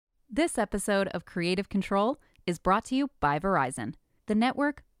This episode of Creative Control is brought to you by Verizon, the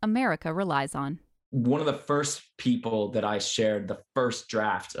network America relies on. One of the first people that I shared the first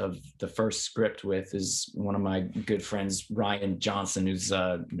draft of the first script with is one of my good friends, Rian Johnson, who's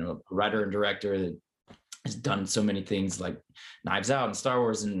a writer and director that has done so many things like Knives Out and Star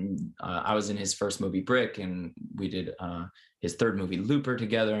Wars. And I was in his first movie, Brick, and we did his third movie, Looper,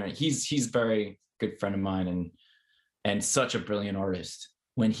 together. And he's a very good friend of mine and such a brilliant artist.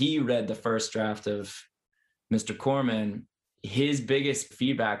 When he read the first draft of Mr. Corman, his biggest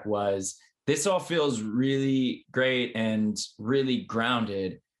feedback was, this all feels really great and really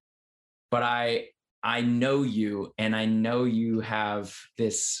grounded, but I know you, and I know you have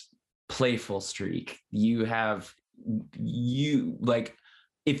this playful streak. If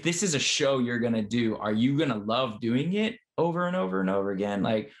this is a show you're going to do, are you going to love doing it over and over and over again?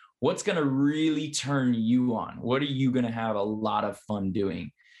 Like, what's going to really turn you on? What are you going to have a lot of fun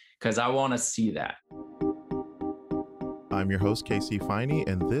doing? Because I want to see that. I'm your host, KC Finey,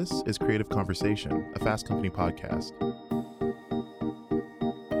 and this is Creative Conversation, a Fast Company podcast.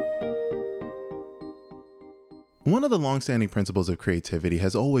 One of the longstanding principles of creativity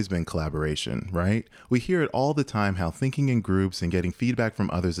has always been collaboration, right? We hear it all the time how thinking in groups and getting feedback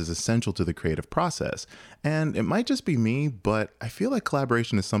from others is essential to the creative process. And it might just be me, but I feel like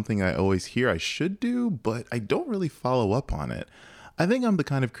collaboration is something I always hear I should do, but I don't really follow up on it. I think I'm the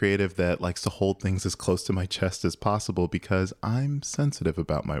kind of creative that likes to hold things as close to my chest as possible because I'm sensitive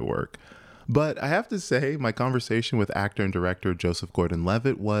about my work. But I have to say, my conversation with actor and director Joseph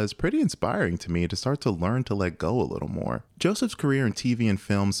Gordon-Levitt was pretty inspiring to me to start to learn to let go a little more. Joseph's career in TV and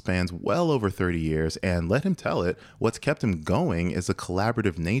film spans well over 30 years, and let him tell it, what's kept him going is the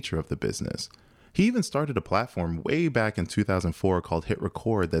collaborative nature of the business. He even started a platform way back in 2004 called Hit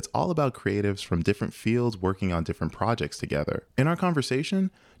Record that's all about creatives from different fields working on different projects together. In our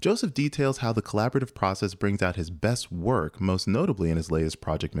conversation, Joseph details how the collaborative process brings out his best work, most notably in his latest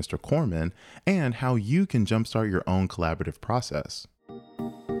project, Mr. Corman, and how you can jumpstart your own collaborative process.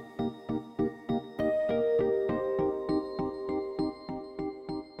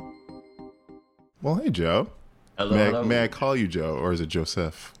 Well, hey, Joe. Hello. May I call you Joe, or is it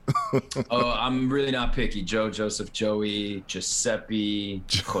Joseph? Oh, I'm really not picky. Joe, Joseph, Joey, Giuseppe,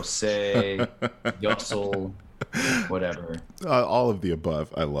 Jose, Yossel, whatever. All of the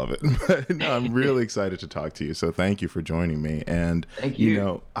above. I love it. But no, I'm really excited to talk to you. So thank you for joining me. And, Thank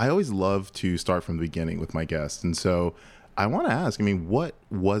you. I always love to start from the beginning with my guests. And so I want to ask, what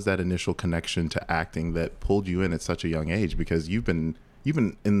was that initial connection to acting that pulled you in at such a young age? Because you've been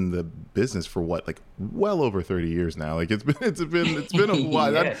in the business for well over 30 years now. Like it's been a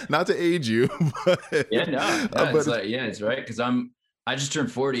while. Yeah. Not to age you, but it's right. Cause I just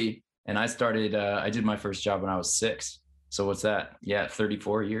turned 40 and I started, I did my first job when I was 6. So what's that? Yeah.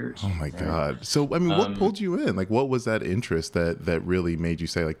 34 years. Oh my God. So, what pulled you in? Like, what was that interest that really made you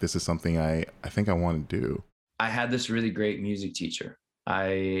say, like, this is something I think I want to do? I had this really great music teacher.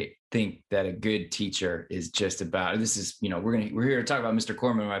 I think that a good teacher is just about, this is, we're here to talk about Mr.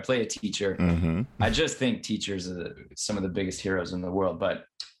 Corman when I play a teacher. Mm-hmm. I just think teachers are some of the biggest heroes in the world. But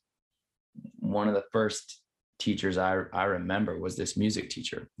one of the first teachers I remember was this music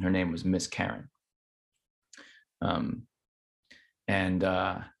teacher. Her name was Miss Karen.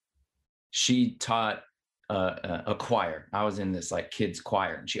 She taught a choir. I was in this kids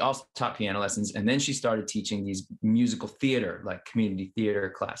choir, and she also taught piano lessons. And then she started teaching these musical theater, community theater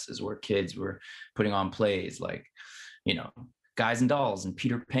classes where kids were putting on plays Guys and Dolls and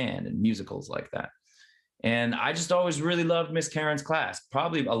Peter Pan and musicals like that. And I just always really loved Miss Karen's class,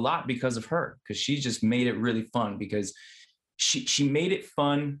 probably a lot because of her, because she just made it really fun, because she made it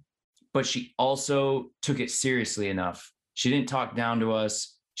fun, but she also took it seriously enough. She didn't talk down to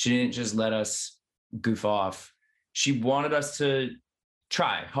us. She didn't just let us goof off. She wanted us to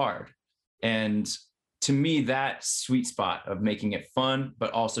try hard. And to me, that sweet spot of making it fun,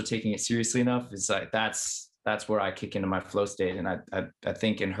 but also taking it seriously enough is that's where I kick into my flow state. And I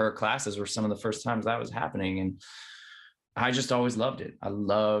think in her classes were some of the first times that was happening. And I just always loved it. I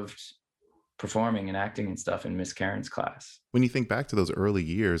loved performing and acting and stuff in Miss Karen's class. When you think back to those early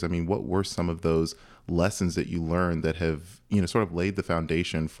years, what were some of those lessons that you learned that have, sort of laid the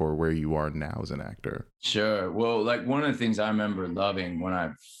foundation for where you are now as an actor? Sure. Well, one of the things I remember loving when I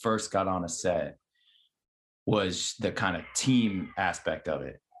first got on a set was the kind of team aspect of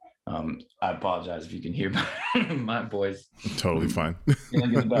it. I apologize if you can hear my voice. Totally fine.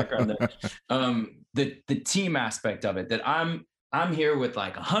 In the background there. The team aspect of it, that I'm here with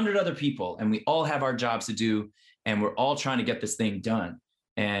 100 other people, and we all have our jobs to do, and we're all trying to get this thing done.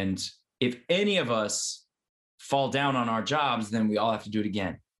 And if any of us fall down on our jobs, then we all have to do it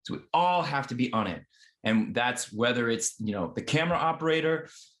again. So we all have to be on it. And that's whether it's, the camera operator,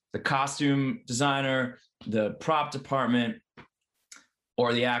 the costume designer, the prop department,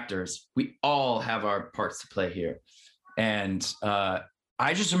 or the actors. We all have our parts to play here. And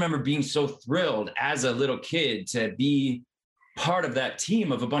I just remember being so thrilled as a little kid to be part of that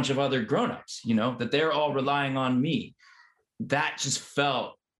team of a bunch of other grownups, that they're all relying on me. That just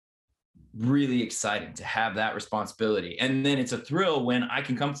felt really exciting to have that responsibility. And then it's a thrill when I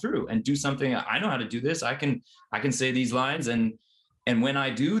can come through and do something. I know how to do this. I can say these lines. And when I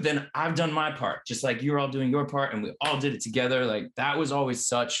do, then I've done my part, just like you're all doing your part. And we all did it together. Like that was always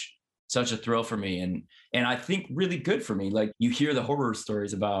such a thrill for me. And I think really good for me. Like you hear the horror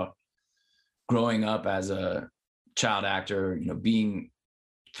stories about growing up as a child actor, being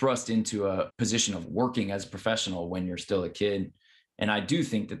thrust into a position of working as a professional when you're still a kid. And I do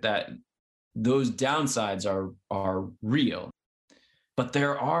think that those downsides are real, but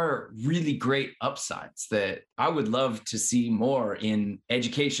there are really great upsides that I would love to see more in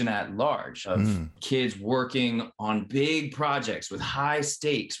education at large, of kids working on big projects with high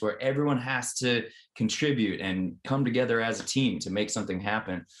stakes where everyone has to contribute and come together as a team to make something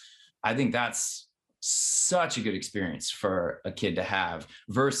happen. I think that's such a good experience for a kid to have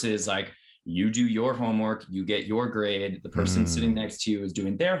versus like, you do your homework, you get your grade, the person sitting next to you is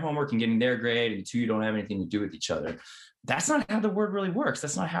doing their homework and getting their grade, and the two don't have anything to do with each other. That's not how the world really works.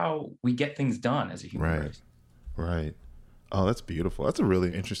 That's not how we get things done as a human race. Right. Oh, that's beautiful. That's a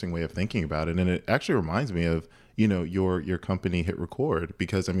really interesting way of thinking about it. And it actually reminds me of, your company Hit Record,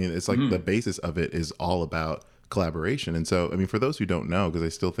 because I mean, it's like the basis of it is all about collaboration. And so, I mean, for those who don't know, because I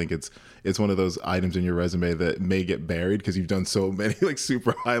still think it's one of those items in your resume that may get buried because you've done so many like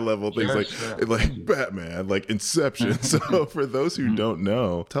super high level things, like Batman, like Inception. So for those who don't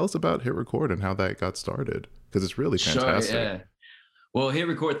know, tell us about Hit Record and how that got started, because it's really fantastic. Sure, yeah. Well, Hit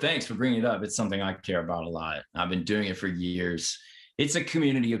Record, thanks for bringing it up. It's something I care about a lot. I've been doing it for years. It's a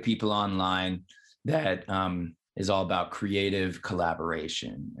community of people online that is all about creative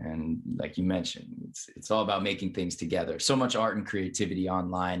collaboration. And like you mentioned, it's all about making things together. So much art and creativity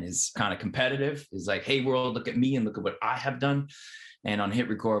online is kind of competitive. It's like, hey, world, look at me and look at what I have done. And on Hit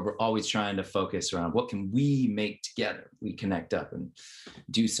Record, we're always trying to focus around what can we make together? We connect up and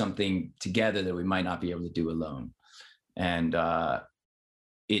do something together that we might not be able to do alone. And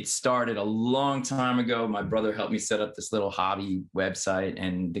it started a long time ago. My brother helped me set up this little hobby website,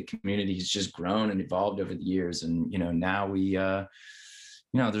 and the community has just grown and evolved over the years. And, now we,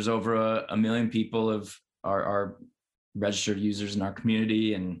 there's over a million people of our registered users in our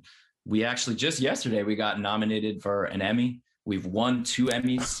community. And we actually just yesterday, we got nominated for an Emmy. We've won 2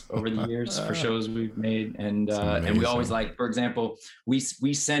 Emmys over the years for shows we've made. And we always, like, for example, we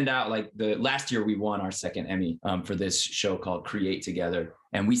send out, like, the last year we won our 2nd Emmy for this show called Create Together.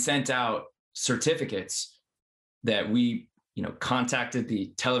 And we sent out certificates that we, contacted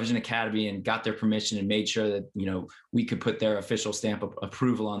the Television Academy and got their permission and made sure that, we could put their official stamp of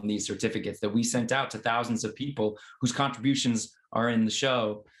approval on these certificates that we sent out to thousands of people whose contributions are in the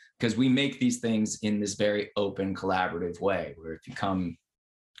show. Because we make these things in this very open, collaborative way, where if you come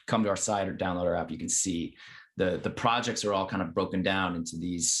to our site or download our app, you can see the projects are all kind of broken down into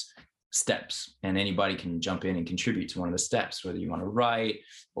these steps, and anybody can jump in and contribute to one of the steps, whether you want to write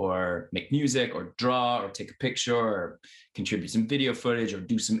or make music or draw or take a picture or contribute some video footage or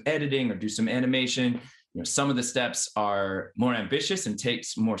do some editing or do some animation. Some of the steps are more ambitious and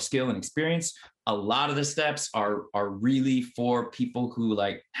takes more skill and experience. A lot of the steps are really for people who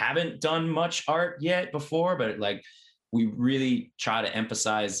like haven't done much art yet before, but like we really try to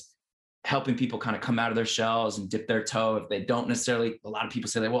emphasize helping people kind of come out of their shells and dip their toe if they don't necessarily. A lot of people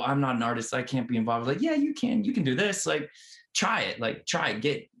say that, well, I'm not an artist, I can't be involved. Like, yeah, you can do this. Like, try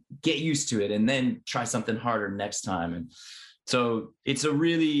it, get used to it, and then try something harder next time. And so it's a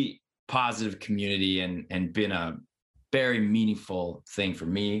really positive community and been a very meaningful thing for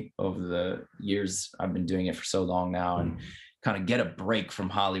me over the years. I've been doing it for so long now, and kind of get a break from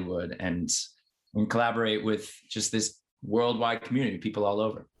Hollywood and collaborate with just this worldwide community, people all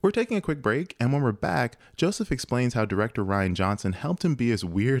over. We're taking a quick break, and when we're back, Joseph explains how director Rian Johnson helped him be as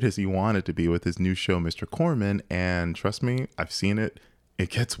weird as he wanted to be with his new show, Mr. Corman, and trust me, I've seen it. It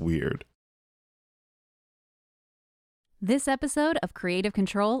gets weird. This episode of Creative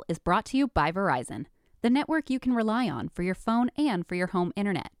Control is brought to you by Verizon, the network you can rely on for your phone and for your home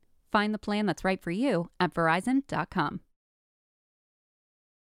internet. Find the plan that's right for you at Verizon.com.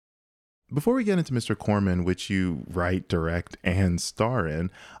 Before we get into Mr. Corman, which you write, direct, and star in,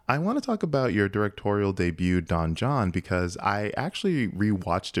 I want to talk about your directorial debut, Don Jon, because I actually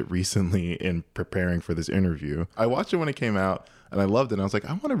rewatched it recently in preparing for this interview. I watched it when it came out and I loved it. And I was like,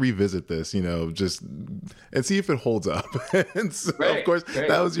 I want to revisit this, just and see if it holds up. And so, of course,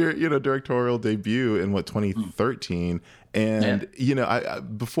 that was your, directorial debut in 2013. And, I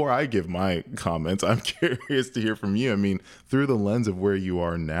before I give my comments, I'm curious to hear from you. I mean, through the lens of where you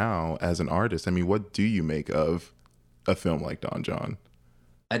are now as an artist, I mean, what do you make of a film like Don Jon?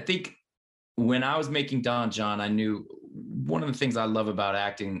 I think when I was making Don Jon, I knew one of the things I love about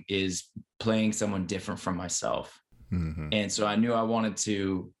acting is playing someone different from myself. Mm-hmm. And so I knew I wanted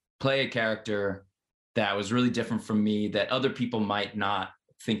to play a character that was really different from me, that other people might not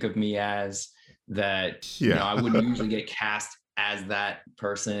think of me as, that I wouldn't usually get cast as that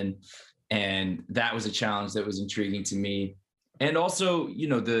person. And that was a challenge that was intriguing to me. And also,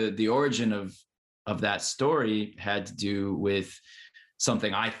 the origin of that story had to do with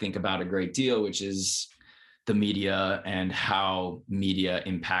something I think about a great deal, which is the media and how media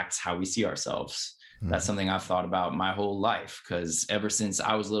impacts how we see ourselves. That's something I've thought about my whole life, because ever since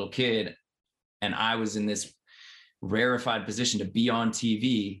I was a little kid and I was in this rarefied position to be on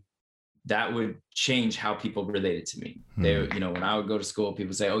TV, that would change how people related to me. They, when I would go to school,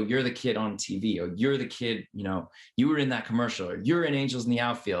 people say, "Oh, you're the kid on TV," or "You're the kid, you were in that commercial," or "You're in Angels in the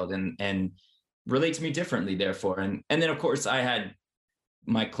Outfield," and relate to me differently, therefore. And then, of course, I had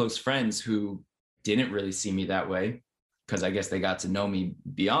my close friends who didn't really see me that way, because I guess they got to know me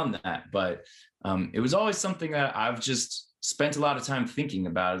beyond that. But it was always something that I've just spent a lot of time thinking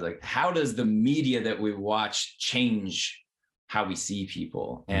about, is like, how does the media that we watch change how we see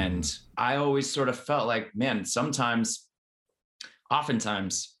people? And I always sort of felt like, man,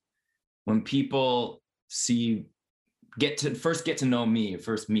 oftentimes when people get to know me,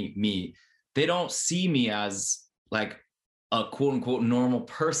 first meet me, they don't see me as like a quote unquote normal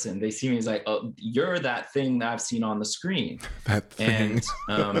person. They see me as like, "Oh, you're that thing that I've seen on the screen." That thing.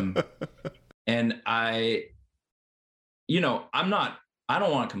 And I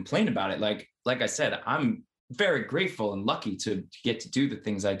don't want to complain about it. Like I said, I'm very grateful and lucky to get to do the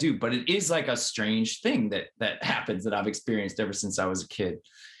things I do, but it is like a strange thing that happens, that I've experienced ever since I was a kid.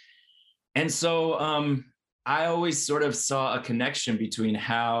 And so I always sort of saw a connection between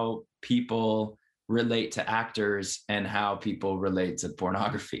how people relate to actors and how people relate to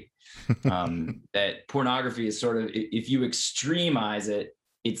pornography. That pornography is sort of, if you extremize it,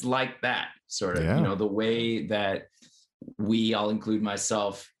 it's like that sort of, the way that we, I'll include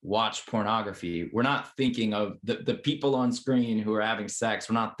myself, watch pornography. We're not thinking of the people on screen who are having sex.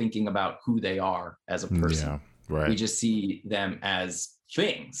 We're not thinking about who they are as a person. Yeah, right. We just see them as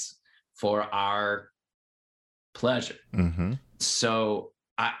things for our pleasure. Mm-hmm. So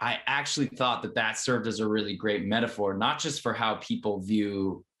I actually thought that served as a really great metaphor, not just for how people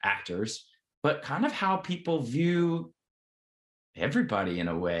view actors, but kind of how people view everybody in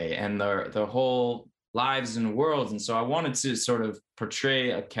a way, and their whole lives and worlds. And so I wanted to sort of portray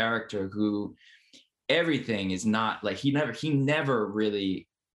a character who everything is not like, he never really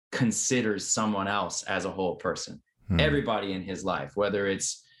considers someone else as a whole person. Everybody in his life, whether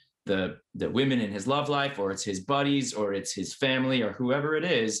it's the women in his love life, or it's his buddies, or it's his family, or whoever it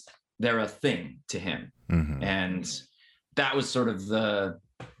is, they're a thing to him. And that was sort of the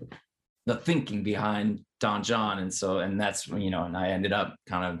thinking behind Don Jon. And that's, and I ended up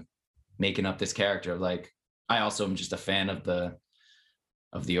kind of making up this character. Like, I also am just a fan of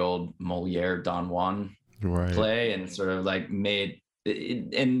the old Molière Don Juan play, and sort of like made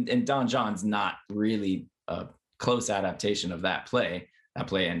it, and Don Jon's not really a close adaptation of that play. That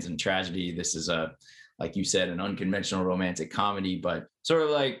play ends in tragedy. This is like you said, an unconventional romantic comedy, but sort of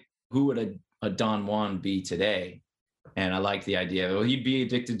like, who would a Don Juan be today? And I like the idea, well, he'd be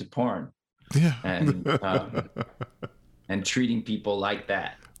addicted to porn. Yeah. And treating people like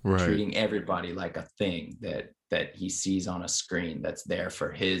that, treating everybody like a thing that he sees on a screen that's there for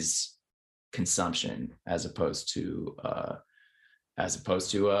his consumption, as opposed to a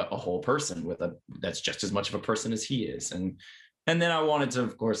whole person that's just as much of a person as he is. And then I wanted to,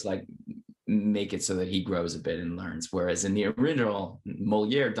 of course, like make it so that he grows a bit and learns. Whereas in the original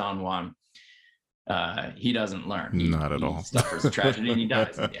Molière Don Juan, he doesn't learn. Not at all. He suffers a tragedy and he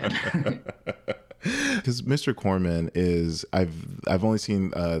dies in the end. Because Mr. Corman is, I've only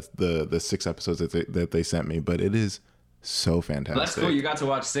seen the 6 episodes that they sent me, but it is so fantastic. Well, that's cool. You got to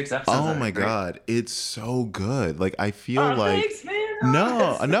watch 6 episodes. Oh my God. It's so good. Like, I feel like, thanks, man.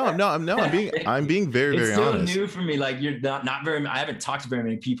 No, I'm being very, it's very still honest. new for me. Like you're not very. I haven't talked to very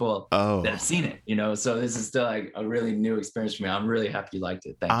many people that have seen it. So this is still like a really new experience for me. I'm really happy you liked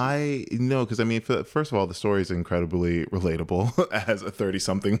it. Thank you. I know, because I mean, first of all, the story is incredibly relatable. As a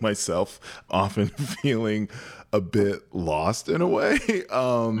 30-something myself, often feeling a bit lost in a way,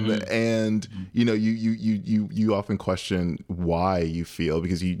 and you often question why you feel,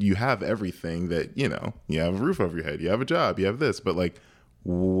 because you have everything that you have a roof over your head, you have a job, you have this, but like,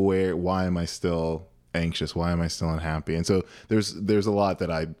 why am I still anxious? Why am I still unhappy? And so there's a lot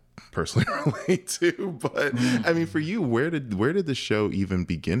that I personally relate to, but I mean, for you, where did the show even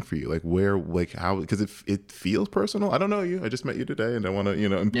begin for you? Like how, because it feels personal. I don't know you, I just met you today, and I want to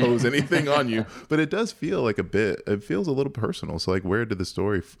impose anything on you, but it does feel like it feels a little personal. So like, where did the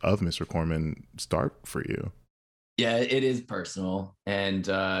story of Mr. Corman start for you? Yeah, it is personal, and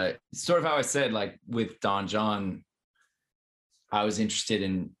sort of how I said, like with Don John, I was interested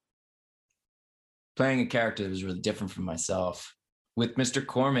in playing a character that was really different from myself. With Mr.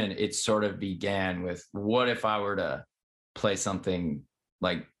 Corman, it sort of began with, what if I were to play something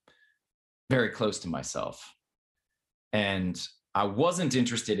like very close to myself? And I wasn't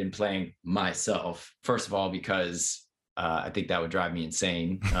interested in playing myself, first of all, because I think that would drive me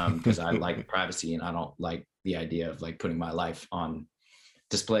insane, because I like privacy, and I don't like the idea of like putting my life on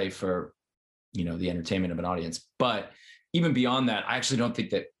display for, the entertainment of an audience. But even beyond that, I actually don't think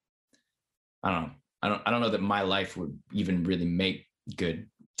that, I don't know that my life would even really make good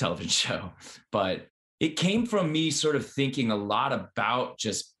television show, but it came from me sort of thinking a lot about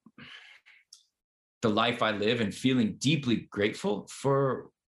just the life I live and feeling deeply grateful for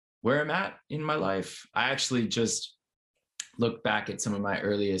where I'm at in my life. I actually just looked back at some of my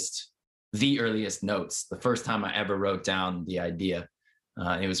earliest notes. The first time I ever wrote down the idea,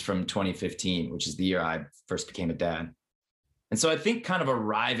 it was from 2015, which is the year I first became a dad. And so I think kind of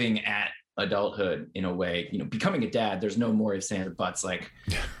arriving at adulthood in a way, becoming a dad, there's no more ifs, ands, or buts. Like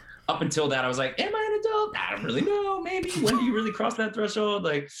up until that, I was like, am I an adult? I don't really know. Maybe. When do you really cross that threshold?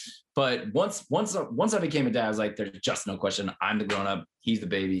 Like, but once I became a dad, I was like, there's just no question. I'm the grown up. He's the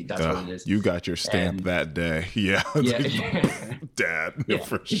baby. That's what it is. You got your stamp that day. Yeah. Dad. Yeah,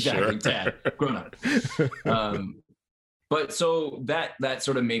 for exactly. Sure. Dad, grown up. But so that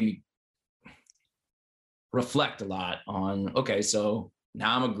sort of made me reflect a lot on, okay, so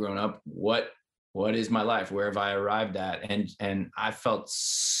now I'm a grown up. What is my life? Where have I arrived at? And I felt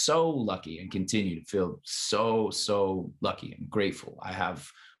so lucky, and continue to feel so lucky and grateful. I have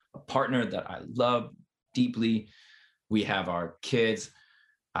a partner that I love deeply. We have our kids.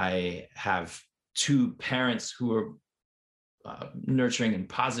 I have two parents who are nurturing and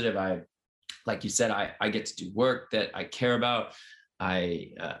positive. Like you said, I get to do work that I care about.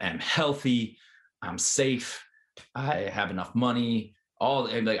 I am healthy. I'm safe. I have enough money.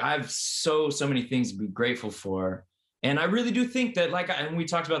 I have so many things to be grateful for. And I really do think that, and we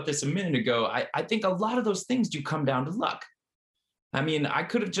talked about this a minute ago, I think a lot of those things do come down to luck. I mean, I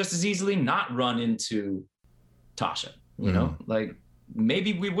could have just as easily not run into Tasha, like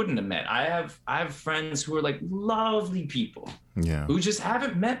maybe we wouldn't have met. I have friends who are like lovely people, who just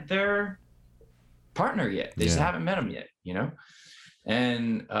haven't met their partner yet. They just haven't met him yet,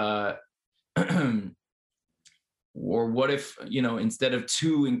 and or what if, instead of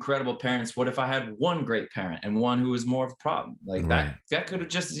two incredible parents, what if I had one great parent and one who was more of a problem? Like that could have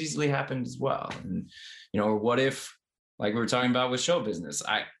just as easily happened as well. And, or what if, like we were talking about with show business,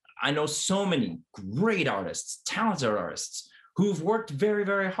 I know so many great artists, talented artists who've worked very,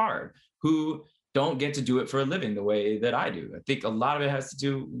 very hard, who don't get to do it for a living the way that I do. I think a lot of it has to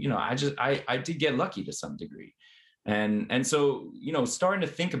do, I did get lucky to some degree. And so, starting to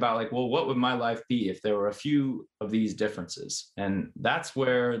think about like, well, what would my life be if there were a few of these differences? And that's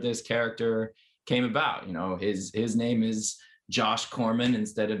where this character came about. His name is Josh Corman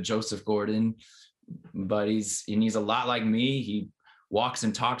instead of Joseph Gordon, but he's a lot like me. He walks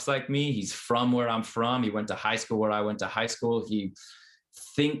and talks like me. He's from where I'm from. He went to high school where I went to high school. He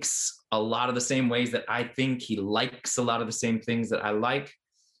thinks a lot of the same ways that I think. He likes a lot of the same things that I like,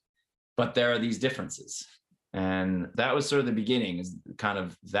 but there are these differences. And that was sort of the beginning, is kind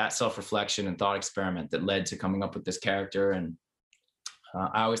of that self-reflection and thought experiment that led to coming up with this character. And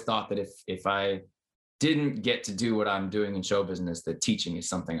I always thought that if I didn't get to do what I'm doing in show business, that teaching is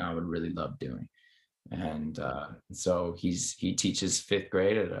something I would really love doing. And so he teaches fifth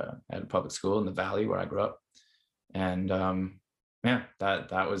grade at a public school in the Valley where I grew up. And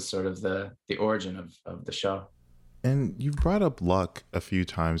that was sort of the origin of the show. And you brought up luck a few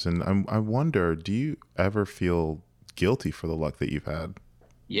times, and I wonder, do you ever feel guilty for the luck that you've had?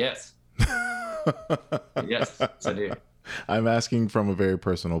 Yes. Yes, I do. I'm asking from a very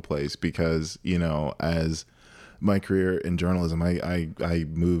personal place because, you know, as my career in journalism, I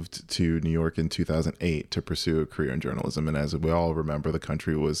moved to New York in 2008 to pursue a career in journalism. And as we all remember, the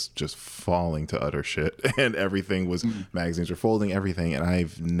country was just falling to utter shit and everything was, magazines were folding, everything. And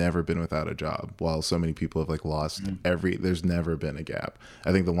I've never been without a job, while so many people have like lost there's never been a gap.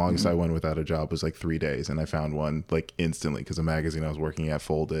 I think the longest I went without a job was like 3 days, and I found one like instantly because a magazine I was working at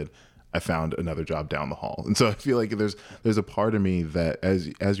folded. I found another job down the hall. And so I feel like there's a part of me that,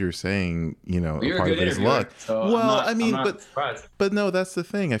 as you're saying, you know, You're a part of it is luck. So well, but no, that's the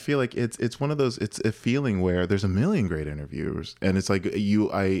thing. I feel like it's one of those, it's a feeling where there's a million great interviewers, and it's like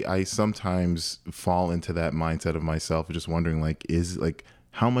I sometimes fall into that mindset of myself, just wondering like, is like,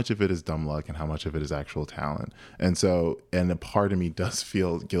 how much of it is dumb luck and how much of it is actual talent. And so, and a part of me does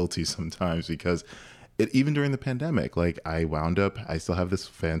feel guilty sometimes because even during the pandemic, like I still have this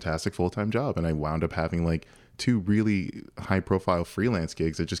fantastic full-time job, and I wound up having like 2 really high profile freelance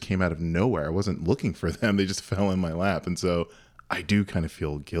gigs that just came out of nowhere. I wasn't looking for them. They just fell in my lap. And so I do kind of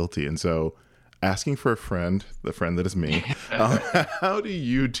feel guilty. And so asking for a friend, the friend that is me, how do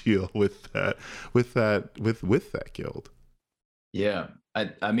you deal with that guilt? Yeah.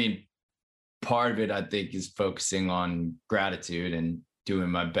 I mean, part of it, I think, is focusing on gratitude and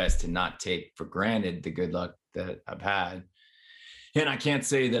doing my best to not take for granted the good luck that I've had. And I can't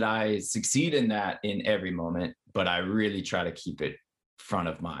say that I succeed in that in every moment, but I really try to keep it front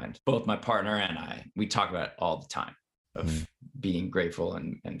of mind. Both my partner and I, we talk about it all the time of being grateful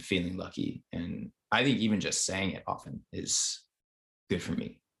and feeling lucky. And I think even just saying it often is good for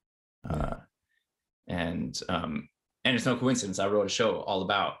me. And it's no coincidence. I wrote a show all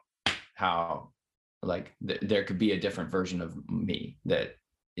about how like there could be a different version of me that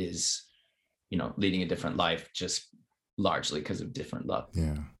is, you know, leading a different life just largely because of different luck.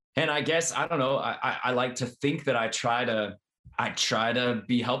 Yeah. And I guess, I don't know, I like to think that I try to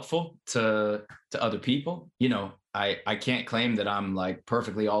be helpful to other people. You know, I can't claim that I'm like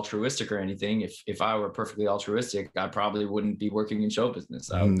perfectly altruistic or anything. If I were perfectly altruistic, I probably wouldn't be working in show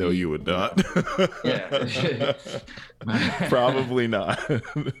business. You would not. Yeah. Probably not.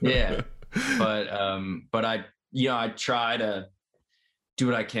 Yeah. But I try to do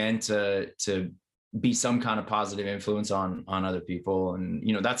what I can to be some kind of positive influence on other people. And,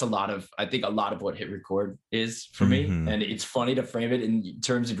 you know, that's I think a lot of what Hit Record is for me. And it's funny to frame it in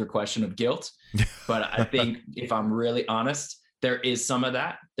terms of your question of guilt. But I think if I'm really honest, there is some of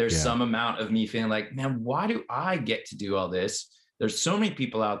that. There's some amount of me feeling like, man, why do I get to do all this? There's so many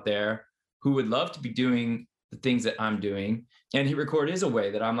people out there who would love to be doing the things that I'm doing. And Hit Record is a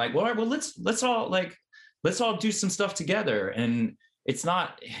way that I'm like, well, all right, well, let's all do some stuff together. And it's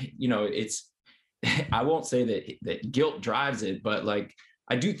not, you know, I won't say that guilt drives it, but like,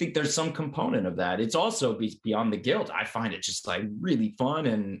 I do think there's some component of that. It's also beyond the guilt. I find it just like really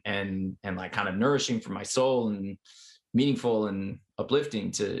fun and like kind of nourishing for my soul and meaningful and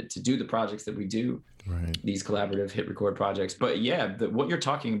uplifting to do the projects that we do, right? These collaborative Hit Record projects. But yeah, what you're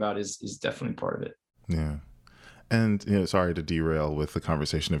talking about is definitely part of it. Yeah. And, you know, sorry to derail with the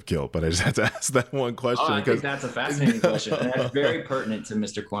conversation of guilt, but I just had to ask that one question. I think that's a fascinating question. And that's very pertinent to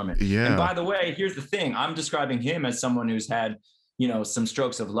Mr. Corman. Yeah. And by the way, here's the thing. I'm describing him as someone who's had, you know, some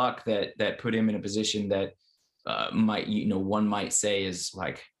strokes of luck that put him in a position that one might say is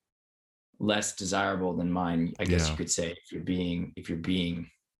like less desirable than mine, I guess you could say, if you're being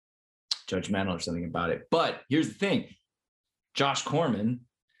judgmental or something about it. But here's the thing. Josh Corman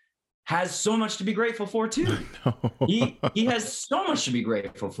has so much to be grateful for too. He has so much to be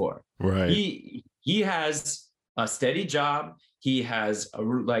grateful for. Right. He has a steady job. He has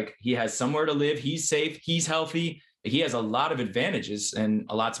somewhere to live. He's safe. He's healthy. He has a lot of advantages and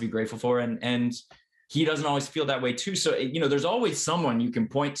a lot to be grateful for. And he doesn't always feel that way too. So, you know, there's always someone you can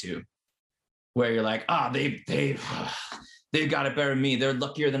point to where you're like, they've got it better than me. They're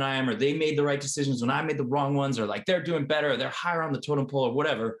luckier than I am, or they made the right decisions when I made the wrong ones, or like they're doing better, or they're higher on the totem pole or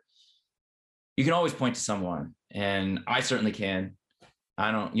whatever. You can always point to someone, and I certainly can.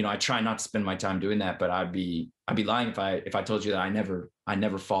 I try not to spend my time doing that, but I'd be lying if I told you that I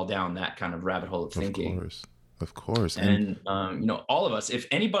never fall down that kind of rabbit hole of thinking. Of course. And all of us, if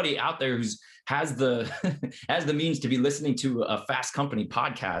anybody out there has the means to be listening to a Fast Company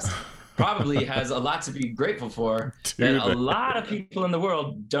podcast, probably has a lot to be grateful for. Dude, that a lot of people in the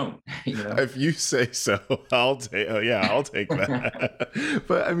world don't. You know? If you say so, I'll take that.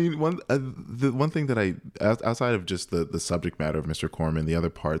 But I mean, the one thing that outside of just the subject matter of Mr. Corman, the other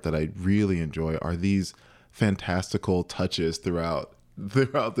part that I really enjoy are these fantastical touches throughout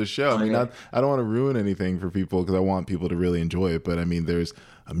throughout the show. I mean, I don't want to ruin anything for people because I want people to really enjoy it. But I mean, there's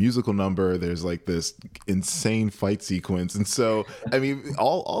a musical number, there's like this insane fight sequence, and so I mean,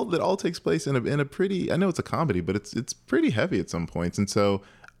 all that all takes place in a pretty. I know it's a comedy, but it's pretty heavy at some points, and so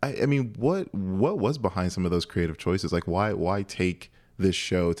I mean, what was behind some of those creative choices? Like, why take this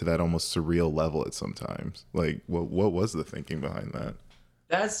show to that almost surreal level at sometimes? Like, what was the thinking behind that?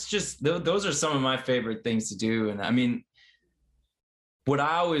 That's just, those are some of my favorite things to do. And I mean, what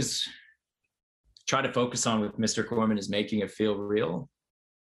I always try to focus on with Mr. Corman is making it feel real.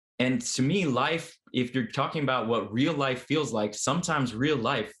 And to me, life, if you're talking about what real life feels like, sometimes real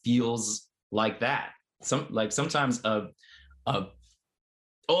life feels like that. Sometimes a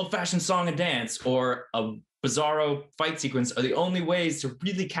old-fashioned song and dance or a bizarro fight sequence are the only ways to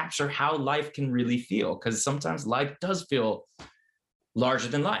really capture how life can really feel. Because sometimes life does feel larger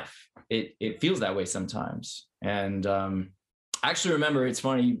than life. It feels that way sometimes. And I actually remember, it's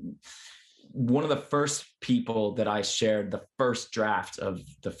funny, one of the first people that I shared the first draft of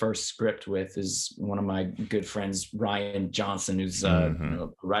the first script with is one of my good friends, Ryan Johnson, who's a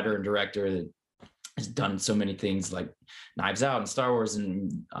writer and director that has done so many things like Knives Out and Star Wars.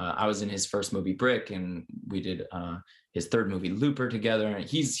 And I was in his first movie, Brick, and we did his third movie, Looper, together. And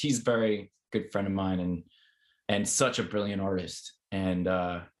he's a very good friend of mine and such a brilliant artist. And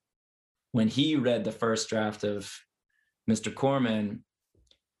when he read the first draft of Mr. Corman,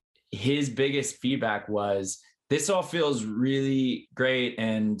 his biggest feedback was, this all feels really great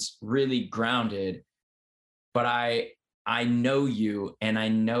and really grounded, but I know you, and I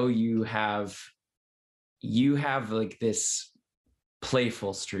know you have like this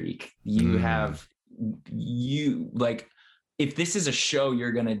playful streak. You like, if this is a show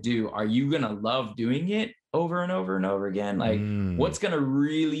you're going to do, are you going to love doing it over and over and over again? Like, what's going to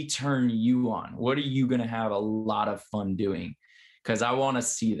really turn you on? What are you going to have a lot of fun doing? Because I want to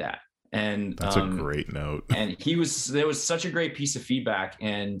see that. And that's a great note. And there was such a great piece of feedback.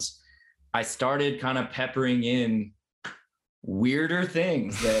 And I started kind of peppering in weirder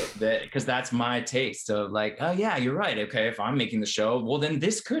things that because that's my taste of like, oh yeah, you're right. Okay, if I'm making the show, well then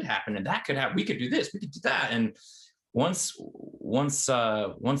this could happen and that could happen. We could do this, we could do that. And once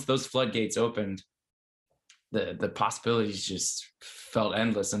those floodgates opened, the possibilities just felt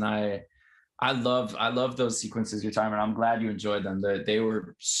endless. And I love those sequences you're talking about. I'm glad you enjoyed them. They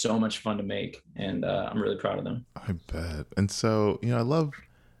were so much fun to make, and I'm really proud of them. I bet. And so, you know,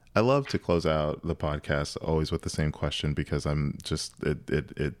 I love to close out the podcast always with the same question, because I'm just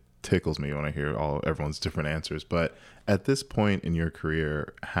it tickles me when I hear everyone's different answers. But at this point in your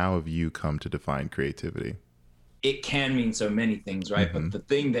career, how have you come to define creativity? It can mean so many things, right? But the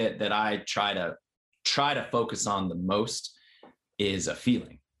thing that I try to focus on the most is a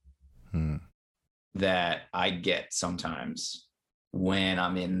feeling that I get sometimes when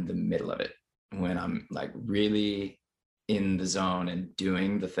I'm in the middle of it, when I'm like really in the zone and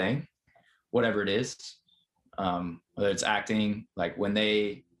doing the thing, whatever it is, whether it's acting, like when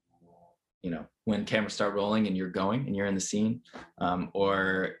when cameras start rolling and you're going and you're in the scene,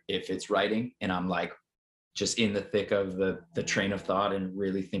 or if it's writing and I'm like just in the thick of the train of thought and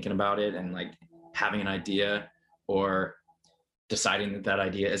really thinking about it and like having an idea, or deciding that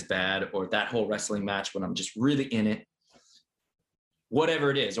idea is bad, or that whole wrestling match when I'm just really in it, whatever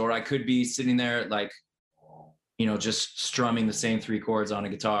it is. Or I could be sitting there like, just strumming the same 3 chords on a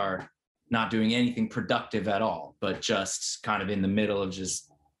guitar, not doing anything productive at all, but just kind of in the middle of just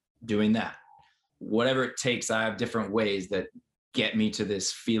doing that. Whatever it takes, I have different ways that get me to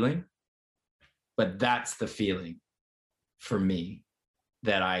this feeling, but that's the feeling for me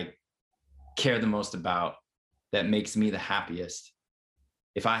that I care the most about, that makes me the happiest.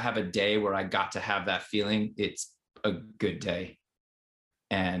 If I have a day where I got to have that feeling, it's a good day.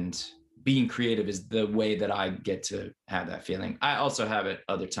 And being creative is the way that I get to have that feeling. I also have it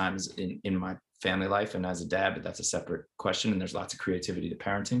other times in my family life and as a dad, but that's a separate question. And there's lots of creativity to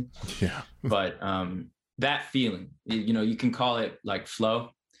parenting. Yeah. But that feeling, you can call it like flow.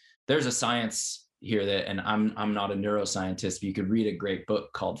 There's a science here and I'm not a neuroscientist, but you could read a great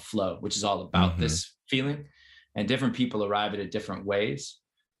book called Flow, which is all about this feeling, and different people arrive at it different ways.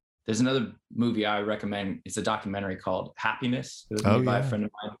 There's another movie I recommend. It's a documentary called Happiness. It was made by a friend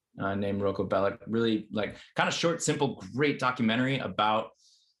of mine named Rocco Bellic. Really like kind of short, simple, great documentary about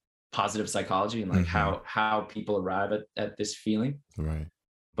positive psychology and like how people arrive at this feeling. Right.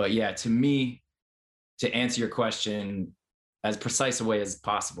 But yeah, to me, to answer your question as precise a way as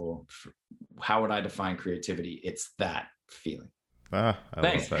possible, how would I define creativity? It's that feeling. I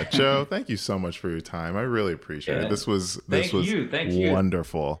love that. Joe, thank you so much for your time. I really appreciate it. This was Thank you.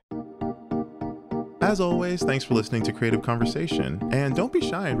 wonderful. As always, thanks for listening to Creative Conversation. And don't be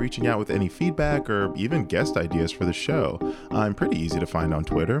shy in reaching out with any feedback or even guest ideas for the show. I'm pretty easy to find on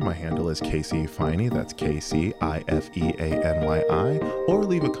Twitter. My handle is KCFeiny, that's KCIFEANYI, or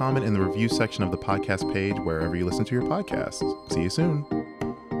leave a comment in the review section of the podcast page wherever you listen to your podcasts. See you soon.